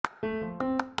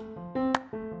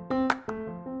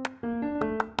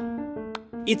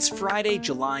It's Friday,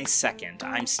 July 2nd.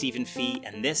 I'm Stephen Fee,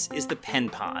 and this is the Pen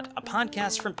Pod, a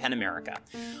podcast from PEN America.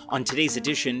 On today's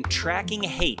edition, Tracking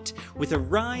Hate. With a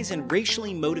rise in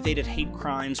racially motivated hate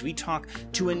crimes, we talk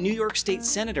to a New York State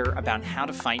senator about how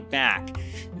to fight back.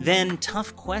 Then,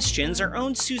 Tough Questions. Our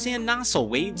own Suzanne Nossel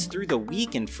wades through the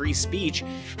week in free speech.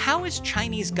 How is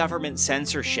Chinese government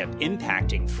censorship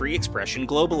impacting free expression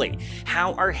globally?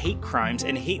 How are hate crimes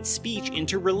and hate speech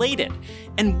interrelated?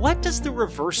 And what does the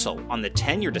reversal on the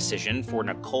tenure decision for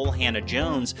Nicole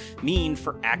Hannah-Jones mean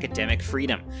for academic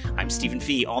freedom? I'm Stephen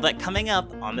Fee. All that coming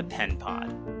up on the Pen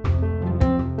Pod.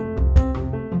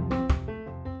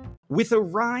 With a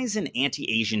rise in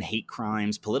anti-Asian hate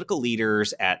crimes, political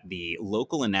leaders at the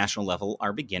local and national level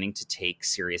are beginning to take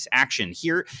serious action.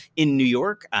 Here in New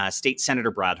York, State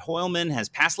Senator Brad Hoylman has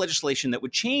passed legislation that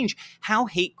would change how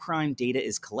hate crime data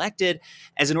is collected.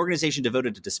 As an organization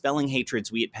devoted to dispelling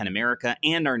hatreds, we at PEN America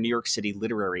and our New York City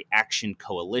Literary Action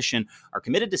Coalition are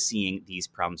committed to seeing these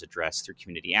problems addressed through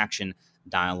community action,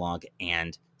 dialogue,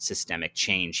 and systemic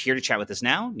change. Here to chat with us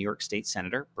now, New York State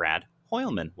Senator Brad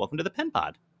Hoylman. Welcome to the Pen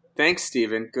Pod. Thanks,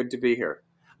 Stephen. Good to be here.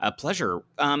 A pleasure.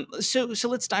 So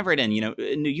let's dive right in.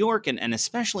 New York and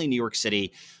especially New York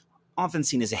City, often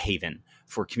seen as a haven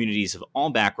for communities of all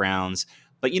backgrounds.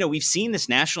 But, we've seen this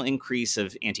national increase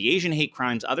of anti-Asian hate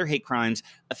crimes, other hate crimes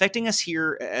affecting us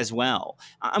here as well.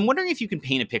 I'm wondering if you can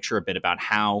paint a picture a bit about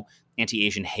how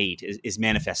anti-Asian hate is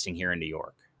manifesting here in New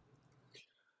York.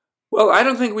 Well, I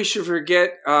don't think we should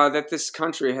forget that this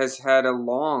country has had a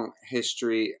long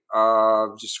history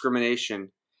of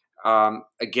discrimination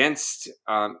against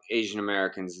Asian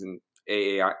Americans and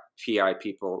AAPI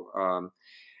people.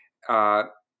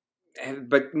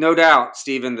 But no doubt,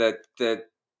 Stephen, that the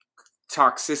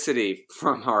toxicity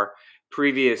from our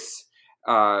previous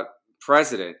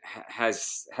president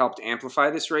has helped amplify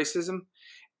this racism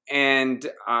and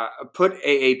put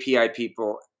AAPI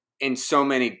people in so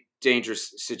many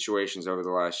dangerous situations over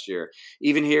the last year.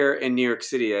 Even here in New York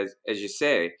City, as you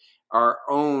say, our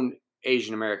own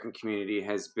Asian American community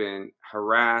has been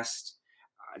harassed,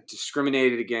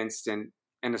 discriminated against, and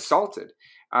assaulted.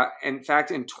 In fact,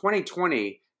 in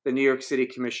 2020, the New York City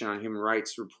Commission on Human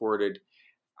Rights reported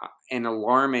an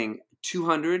alarming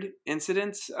 200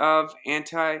 incidents of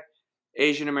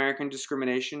anti-Asian American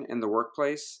discrimination in the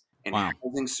workplace, in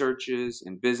housing searches,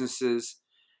 in businesses,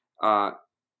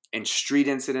 and street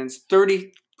incidents,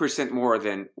 30% more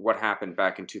than what happened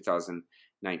back in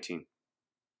 2019.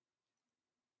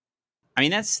 I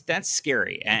mean, that's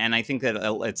scary. And I think that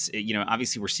it's,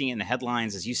 obviously we're seeing it in the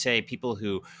headlines, as you say, people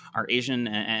who are Asian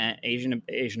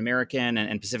American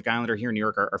and Pacific Islander here in New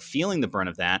York are feeling the brunt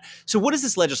of that. So what is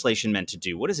this legislation meant to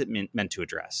do? What is it meant to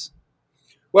address?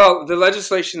 Well, the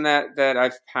legislation that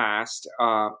I've passed,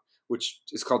 which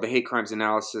is called the Hate Crimes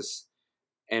Analysis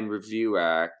and Review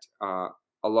Act,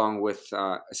 along with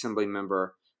Assembly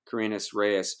Member Carinas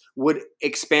Reyes, would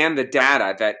expand the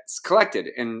data that's collected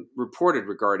and reported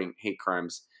regarding hate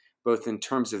crimes, both in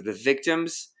terms of the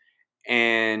victims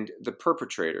and the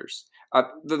perpetrators.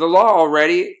 The law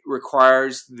already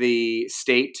requires the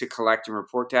state to collect and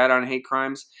report data on hate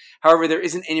crimes. However, there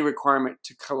isn't any requirement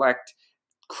to collect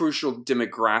crucial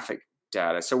demographic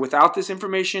data. So without this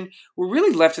information, we're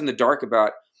really left in the dark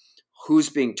about who's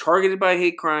being targeted by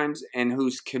hate crimes and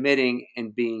who's committing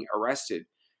and being arrested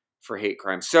for hate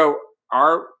crimes. So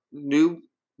our new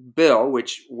bill,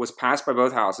 which was passed by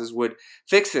both houses, would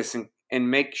fix this and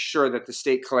make sure that the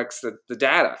state collects the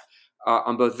data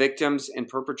on both victims and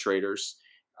perpetrators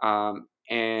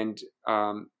and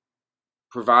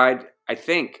provide, I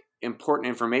think, important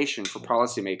information for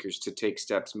policymakers to take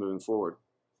steps moving forward.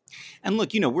 And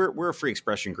look, we're a free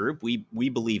expression group. We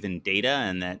believe in data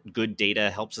and that good data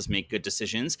helps us make good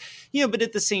decisions. But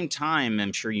at the same time,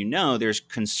 I'm sure there's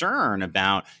concern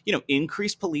about,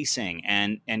 increased policing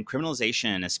and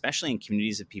criminalization, especially in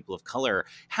communities of people of color.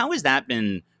 How has that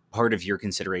been part of your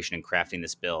consideration in crafting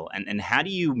this bill? And how do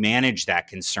you manage that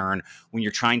concern when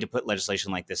you're trying to put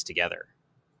legislation like this together?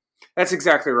 That's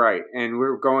exactly right. And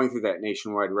we're going through that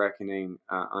nationwide reckoning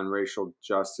on racial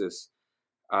justice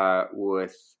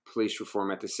with police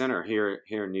reform at the center here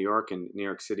in New York and New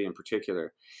York City in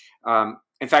particular.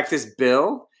 In fact, this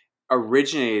bill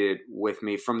originated with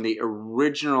me from the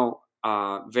original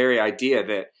very idea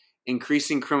that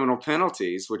increasing criminal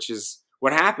penalties, which is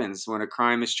what happens when a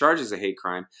crime is charged as a hate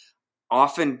crime,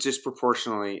 often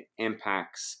disproportionately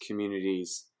impacts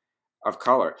communities of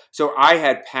color. So I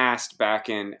had passed back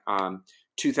in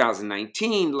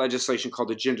 2019 legislation called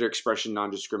the Gender Expression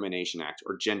Non-Discrimination Act,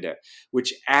 or GENDA,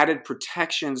 which added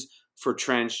protections for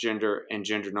transgender and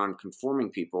gender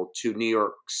nonconforming people to New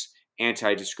York's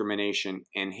anti-discrimination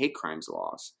and hate crimes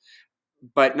laws.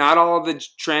 But not all of the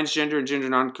transgender and gender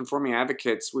nonconforming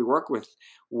advocates we work with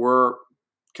were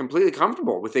completely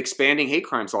comfortable with expanding hate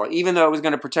crimes law, even though it was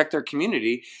going to protect their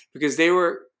community, because they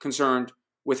were concerned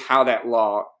with how that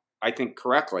law, I think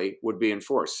correctly, would be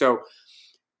enforced. So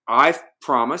I've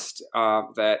promised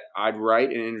that I'd write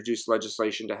and introduce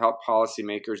legislation to help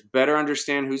policymakers better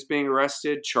understand who's being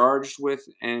arrested, charged with,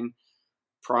 and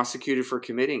prosecuted for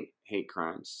committing hate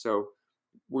crimes. So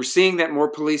we're seeing that more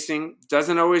policing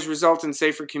doesn't always result in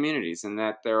safer communities, and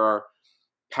that there are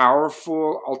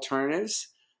powerful alternatives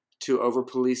to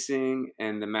over-policing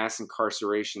and the mass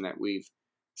incarceration that we've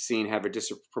seen have a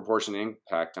disproportionate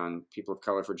impact on people of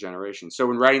color for generations. So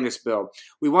when writing this bill,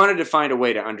 we wanted to find a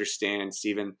way to understand,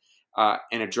 Stephen,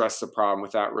 and address the problem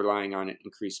without relying on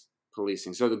increased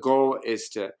policing. So the goal is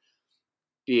to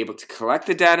be able to collect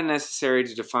the data necessary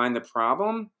to define the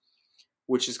problem,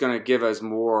 which is going to give us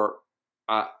more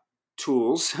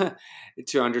tools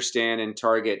to understand and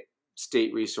target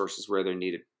state resources where they're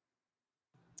needed.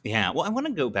 Yeah, well, I want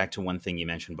to go back to one thing you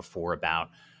mentioned before about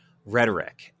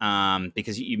rhetoric,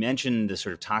 because you mentioned the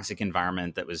sort of toxic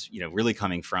environment that was, really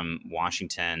coming from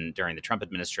Washington during the Trump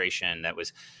administration, that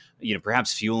was,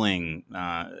 perhaps fueling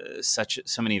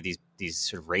so many of these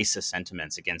sort of racist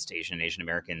sentiments against Asian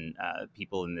American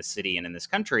people in this city and in this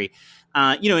country.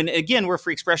 And again, we're a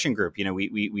free expression group.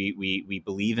 We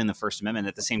believe in the First Amendment.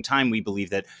 At the same time, we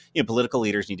believe that political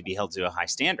leaders need to be held to a high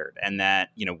standard, and that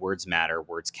words matter,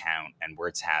 words count, and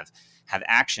words have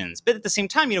actions. But at the same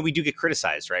time, we do get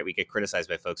criticized, right? We get criticized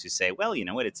by folks who say, well, you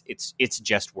know what, it's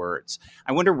just words.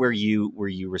 I wonder where you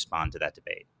respond to that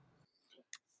debate.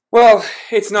 Well,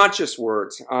 it's not just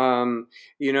words.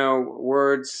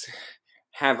 Words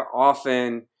have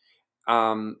often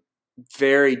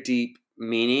very deep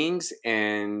meanings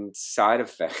and side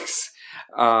effects.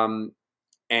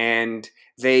 And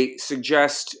they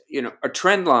suggest, a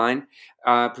trend line,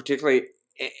 particularly,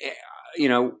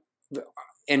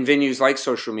 in venues like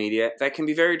social media, that can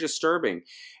be very disturbing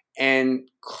and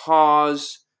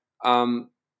cause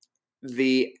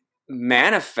the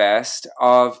manifest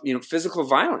of physical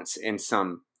violence in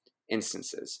some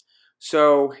instances.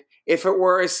 So if it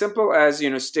were as simple as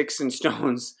sticks and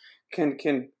stones can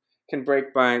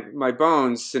break my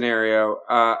bones scenario,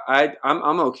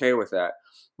 I'm okay with that.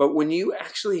 But when you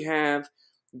actually have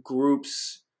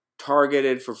groups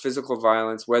targeted for physical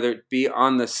violence, whether it be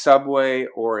on the subway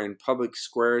or in public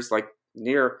squares like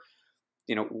near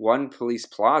one police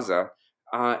plaza,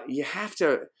 you have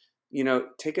to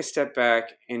take a step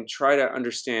back and try to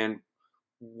understand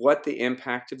what the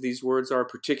impact of these words are,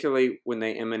 particularly when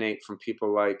they emanate from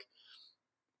people like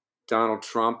Donald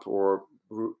Trump or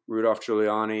Rudolph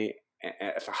Giuliani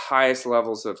at the highest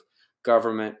levels of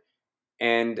government,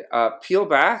 and peel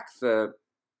back the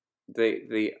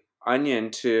onion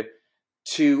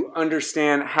to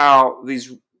understand how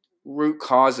these root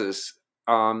causes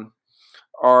are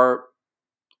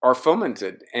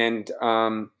fomented, and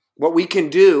what we can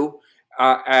do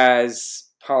as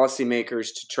policymakers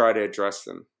to try to address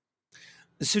them.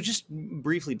 So just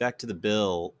briefly back to the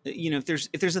bill, if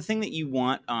there's a thing that you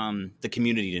want the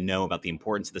community to know about the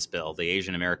importance of this bill, the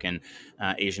Asian American,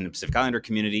 Asian and Pacific Islander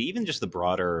community, even just the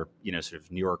broader, sort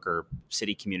of New Yorker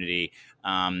city community,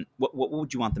 what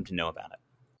would you want them to know about it?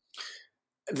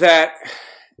 That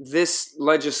this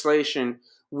legislation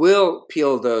will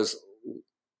peel those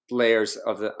layers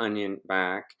of the onion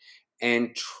back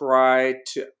and try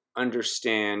to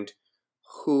understand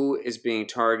who is being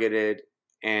targeted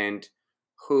and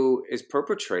who is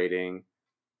perpetrating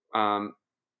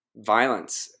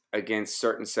violence against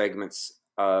certain segments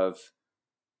of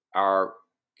our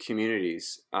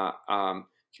communities,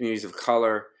 communities of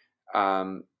color,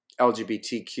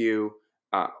 LGBTQ,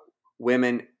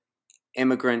 women,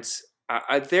 immigrants.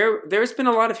 There's been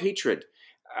a lot of hatred,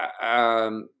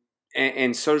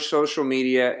 and social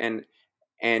media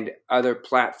and other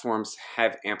platforms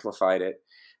have amplified it.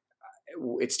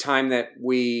 It's time that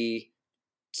we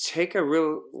take a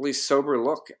really sober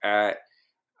look at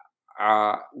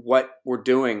what we're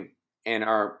doing in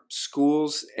our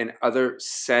schools and other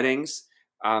settings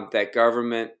that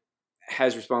government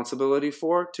has responsibility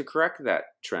for to correct that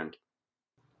trend.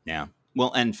 Yeah.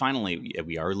 Well, and finally,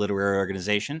 we are a literary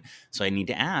organization, so I need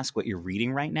to ask what you're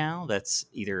reading right now that's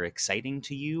either exciting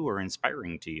to you or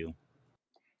inspiring to you.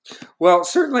 Well,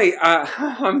 certainly,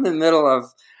 I'm in the middle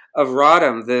of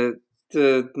Rodham,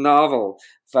 the novel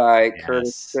by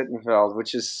Curtis Sittenfeld,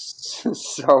 which is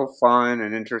so fun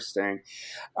and interesting.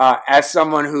 As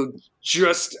someone who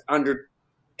just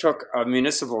undertook a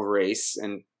municipal race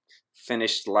and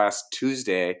finished last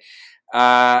Tuesday,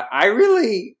 I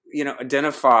really,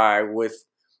 identify with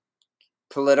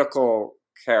political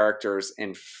characters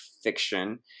in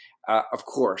fiction, of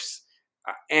course.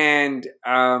 And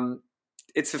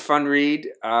it's a fun read.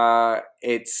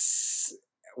 It's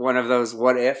one of those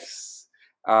what ifs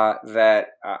that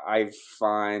I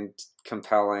find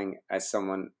compelling as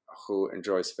someone who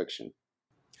enjoys fiction.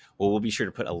 Well, we'll be sure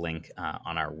to put a link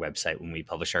on our website when we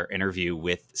publish our interview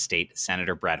with State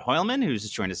Senator Brad Hoylman, who's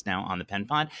joined us now on the Pen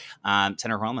Pod.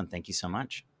 Senator Hoylman, thank you so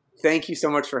much. Thank you so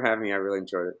much for having me. I really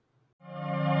enjoyed it.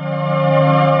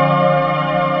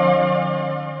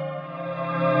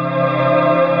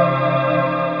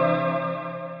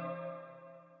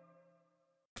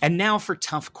 And now for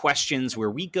Tough Questions, where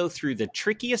we go through the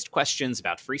trickiest questions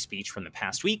about free speech from the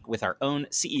past week with our own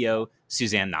CEO,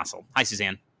 Suzanne Nossel. Hi,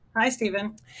 Suzanne. Hi,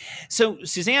 Stephen. So,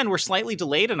 Suzanne, we're slightly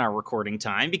delayed in our recording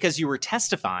time because you were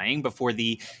testifying before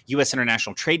the U.S.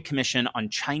 International Trade Commission on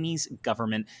Chinese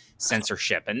government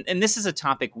censorship. And this is a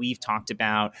topic we've talked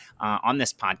about on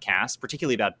this podcast,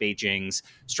 particularly about Beijing's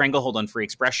stranglehold on free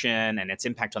expression and its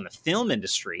impact on the film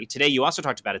industry. Today, you also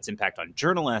talked about its impact on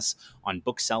journalists, on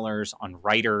booksellers, on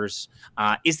writers.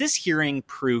 Is this hearing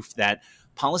proof that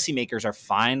policymakers are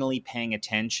finally paying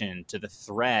attention to the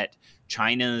threat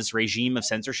China's regime of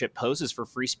censorship poses for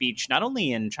free speech, not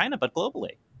only in China, but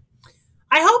globally?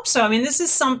 I hope so. I mean, this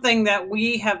is something that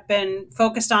we have been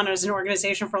focused on as an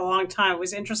organization for a long time. It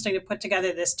was interesting to put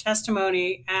together this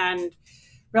testimony and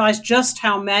realize just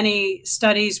how many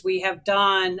studies we have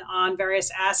done on various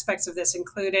aspects of this,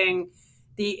 including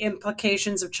the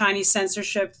implications of Chinese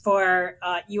censorship for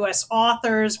U.S.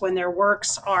 authors when their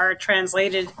works are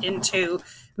translated into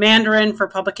Mandarin for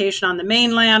publication on the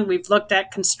mainland. We've looked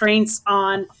at constraints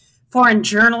on foreign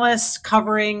journalists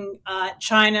covering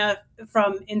China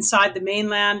from inside the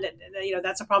mainland.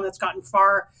 That's a problem that's gotten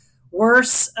far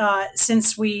worse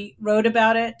since we wrote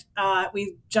about it.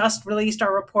 We just released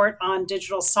our report on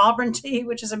digital sovereignty,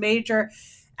 which is a major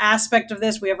aspect of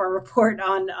this. We have our report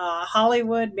on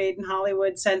Hollywood, Made in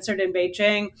Hollywood, censored in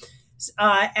Beijing,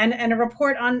 and a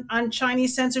report on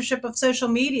Chinese censorship of social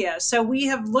media. So we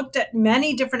have looked at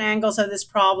many different angles of this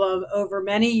problem over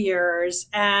many years,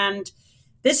 and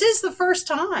this is the first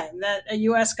time that a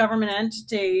U.S. government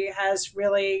entity has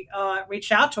really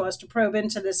reached out to us to probe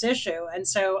into this issue. And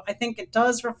so I think it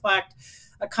does reflect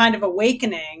a kind of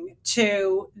awakening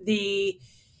to the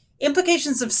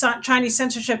implications of Chinese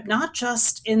censorship, not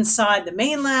just inside the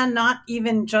mainland, not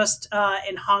even just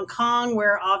in Hong Kong,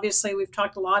 where obviously we've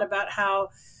talked a lot about how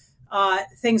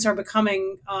things are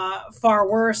becoming far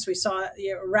worse. We saw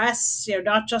the arrests,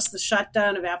 not just the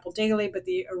shutdown of Apple Daily, but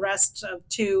the arrests of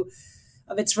two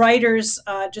of its writers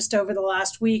just over the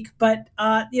last week. But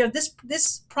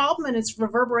this problem and its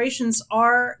reverberations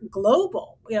are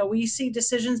global. We see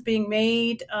decisions being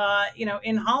made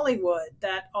in Hollywood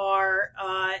that are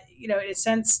in a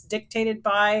sense dictated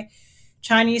by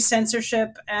Chinese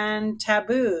censorship and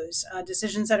taboos,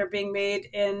 decisions that are being made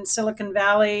in Silicon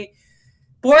Valley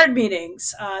board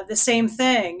meetings, the same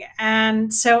thing.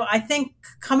 And so I think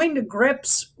coming to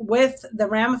grips with the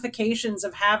ramifications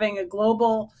of having a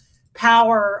global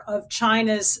power of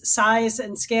China's size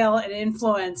and scale and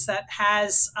influence that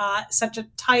has such a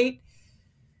tight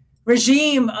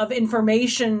regime of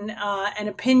information and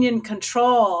opinion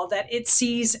control that it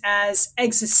sees as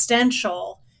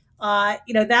existential,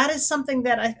 that is something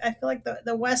that I feel like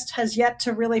the West has yet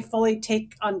to really fully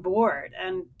take on board.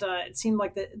 And it seemed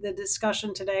like the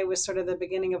discussion today was sort of the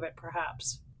beginning of it,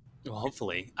 perhaps. Well,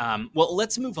 hopefully. Well,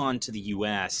 let's move on to the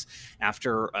U.S.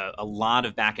 After a lot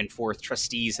of back and forth,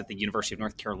 trustees at the University of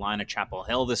North Carolina, Chapel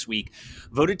Hill this week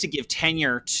voted to give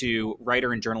tenure to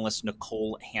writer and journalist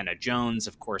Nicole Hannah-Jones,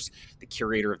 of course, the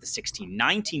curator of the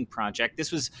 1619 Project.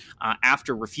 This was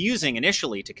after refusing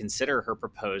initially to consider her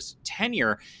proposed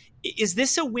tenure. Is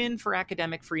this a win for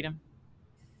academic freedom?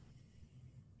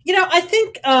 I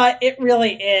think it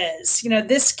really is.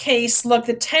 This case, look,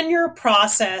 the tenure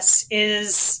process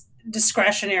is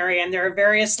discretionary and there are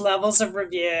various levels of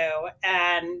review.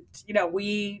 And,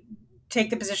 we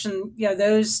take the position,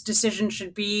 those decisions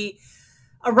should be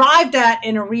arrived at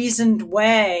in a reasoned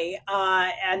way.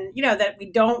 And, that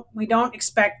we don't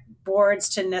expect boards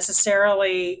to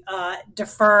necessarily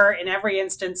defer in every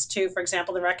instance to, for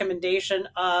example, the recommendation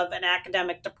of an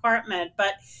academic department.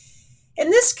 But in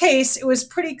this case, it was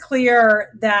pretty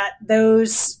clear that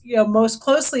those, most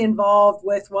closely involved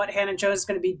with what Hannah-Jones is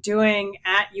going to be doing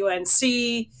at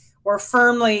UNC were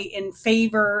firmly in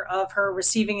favor of her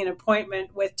receiving an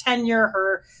appointment with tenure.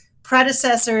 Her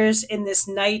predecessors in this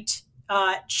Knight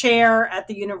chair at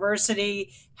the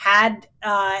university had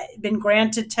been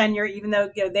granted tenure, even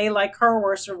though they, like her,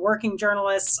 were sort of working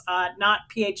journalists, not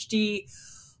PhD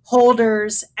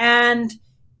holders. And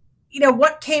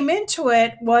what came into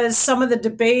it was some of the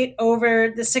debate over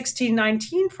the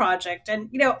 1619 project.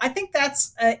 And, I think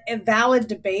that's a valid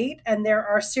debate. And there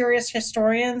are serious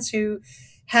historians who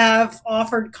have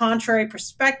offered contrary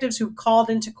perspectives, who called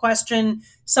into question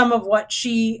some of what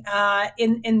she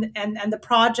and the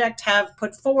project have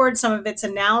put forward, some of its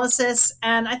analysis.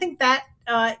 And I think that,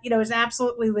 is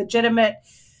absolutely legitimate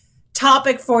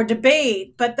topic for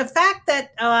debate. But the fact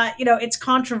that it's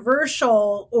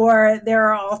controversial, or there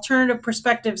are alternative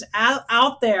perspectives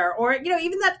out there, or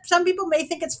even that some people may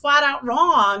think it's flat out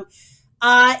wrong,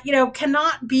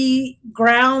 cannot be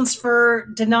grounds for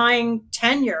denying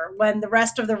tenure when the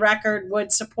rest of the record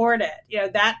would support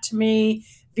it. That to me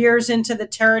veers into the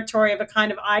territory of a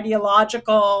kind of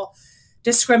ideological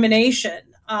discrimination.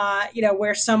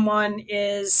 Where someone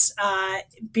is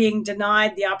being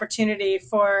denied the opportunity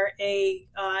for a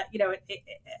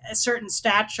certain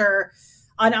stature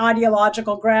on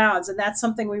ideological grounds. And that's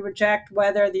something we reject,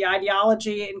 whether the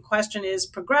ideology in question is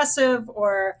progressive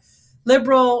or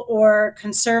liberal or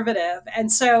conservative.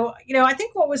 And so, I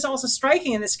think what was also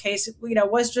striking in this case,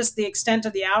 was just the extent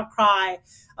of the outcry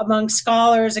among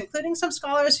scholars, including some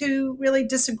scholars who really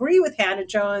disagree with Hannah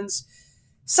Jones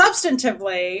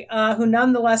substantively, who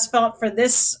nonetheless felt for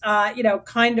this,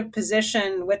 kind of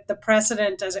position, with the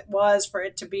precedent as it was for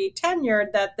it to be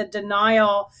tenured, that the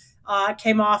denial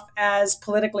came off as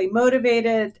politically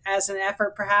motivated, as an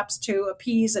effort perhaps to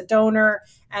appease a donor,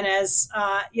 and as,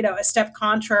 a step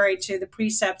contrary to the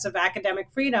precepts of academic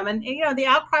freedom. And, the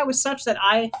outcry was such that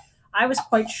I was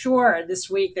quite sure this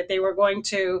week that they were going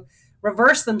to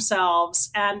reverse themselves.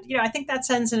 And, I think that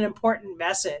sends an important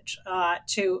message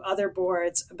to other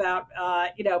boards about,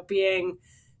 being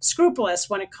scrupulous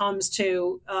when it comes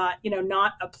to,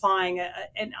 not applying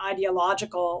an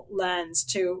ideological lens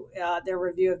to their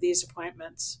review of these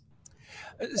appointments.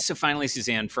 So finally,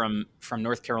 Suzanne, from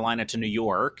North Carolina to New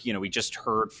York, we just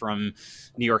heard from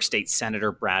New York State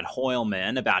Senator Brad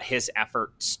Hoylman about his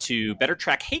efforts to better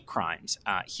track hate crimes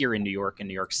here in New York and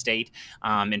New York State,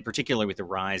 in particular with the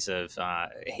rise of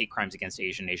hate crimes against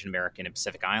Asian American, and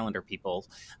Pacific Islander people.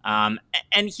 And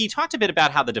he talked a bit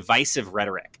about how the divisive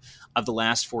rhetoric of the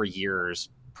last 4 years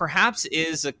perhaps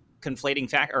is a conflating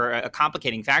factor, or a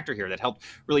complicating factor here, that helped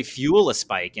really fuel a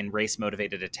spike in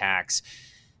race-motivated attacks.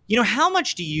 How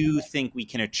much do you think we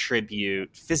can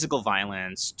attribute physical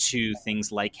violence to things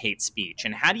like hate speech?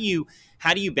 And how do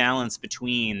you balance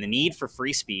between the need for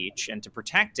free speech and to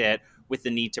protect it with the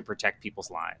need to protect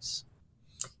people's lives?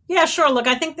 Yeah, sure. Look,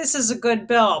 I think this is a good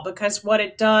bill, because what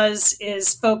it does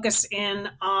is focus in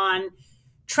on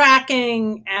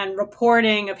tracking and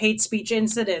reporting of hate speech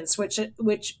incidents,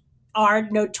 which are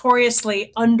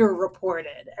notoriously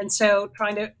underreported. And so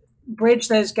trying to bridge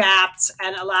those gaps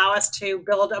and allow us to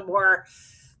build a more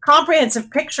comprehensive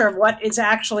picture of what is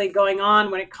actually going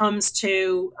on when it comes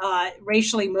to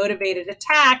racially motivated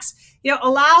attacks,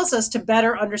 allows us to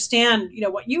better understand,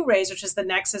 what you raised, which is the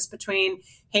nexus between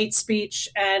hate speech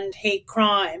and hate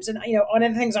crimes. And, one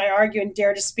of the things I argue in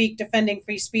Dare to Speak, Defending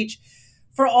Free Speech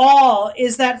for All,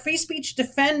 is that free speech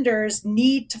defenders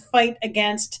need to fight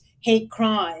against hate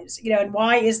crimes, and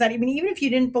why is that? I mean, even if you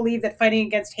didn't believe that fighting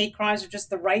against hate crimes was just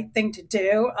the right thing to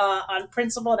do on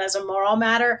principle and as a moral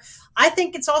matter, I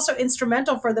think it's also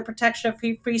instrumental for the protection of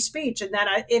free speech. And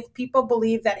that if people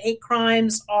believe that hate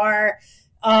crimes are,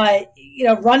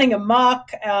 running amok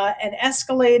and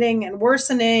escalating and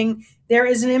worsening, there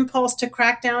is an impulse to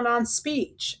crack down on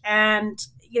speech. And,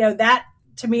 that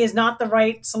to me is not the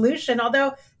right solution,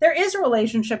 although there is a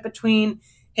relationship between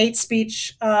hate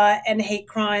speech and hate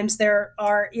crimes. There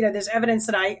are, there's evidence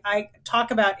that I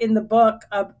talk about in the book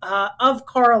of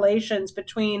correlations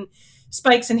between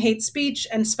spikes in hate speech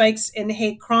and spikes in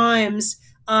hate crimes.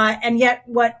 And yet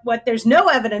what there's no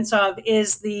evidence of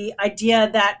is the idea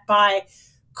that by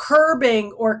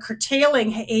curbing or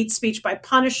curtailing hate speech, by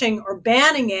punishing or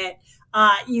banning it,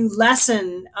 you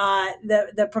lessen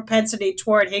the propensity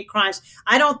toward hate crimes.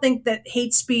 I don't think that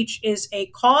hate speech is a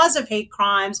cause of hate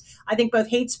crimes. I think both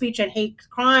hate speech and hate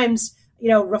crimes,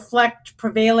 reflect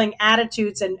prevailing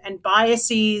attitudes and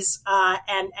biases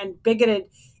and bigoted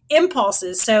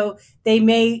impulses. So they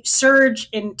may surge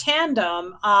in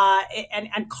tandem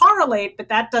and correlate, but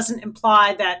that doesn't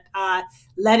imply that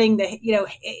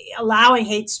allowing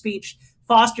hate speech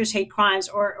fosters hate crimes,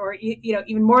 or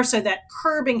even more so, that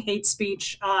curbing hate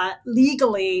speech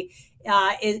legally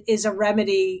is a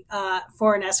remedy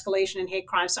for an escalation in hate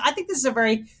crimes. So I think this is a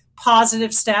very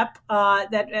positive step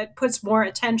that puts more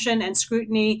attention and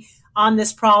scrutiny on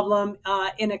this problem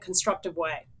in a constructive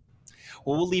way.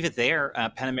 Well, we'll leave it there.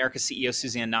 PEN America CEO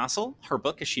Suzanne Nossel, her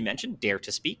book, as she mentioned, Dare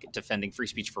to Speak, Defending Free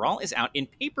Speech for All, is out in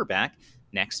paperback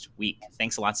next week.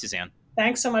 Thanks a lot, Suzanne.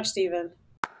 Thanks so much, Stephen.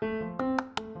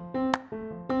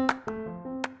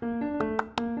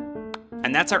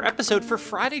 And that's our episode for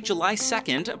Friday, July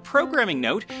 2nd. A programming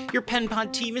note, your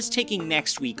PenPod team is taking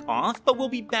next week off, but we'll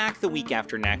be back the week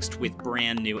after next with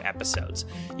brand new episodes.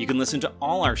 You can listen to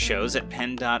all our shows at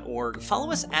pen.org.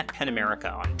 Follow us at PEN America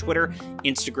on Twitter,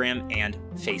 Instagram, and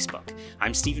Facebook.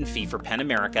 I'm Stephen Fee for PEN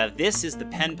America. This is the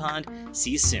PenPod.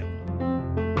 See you soon.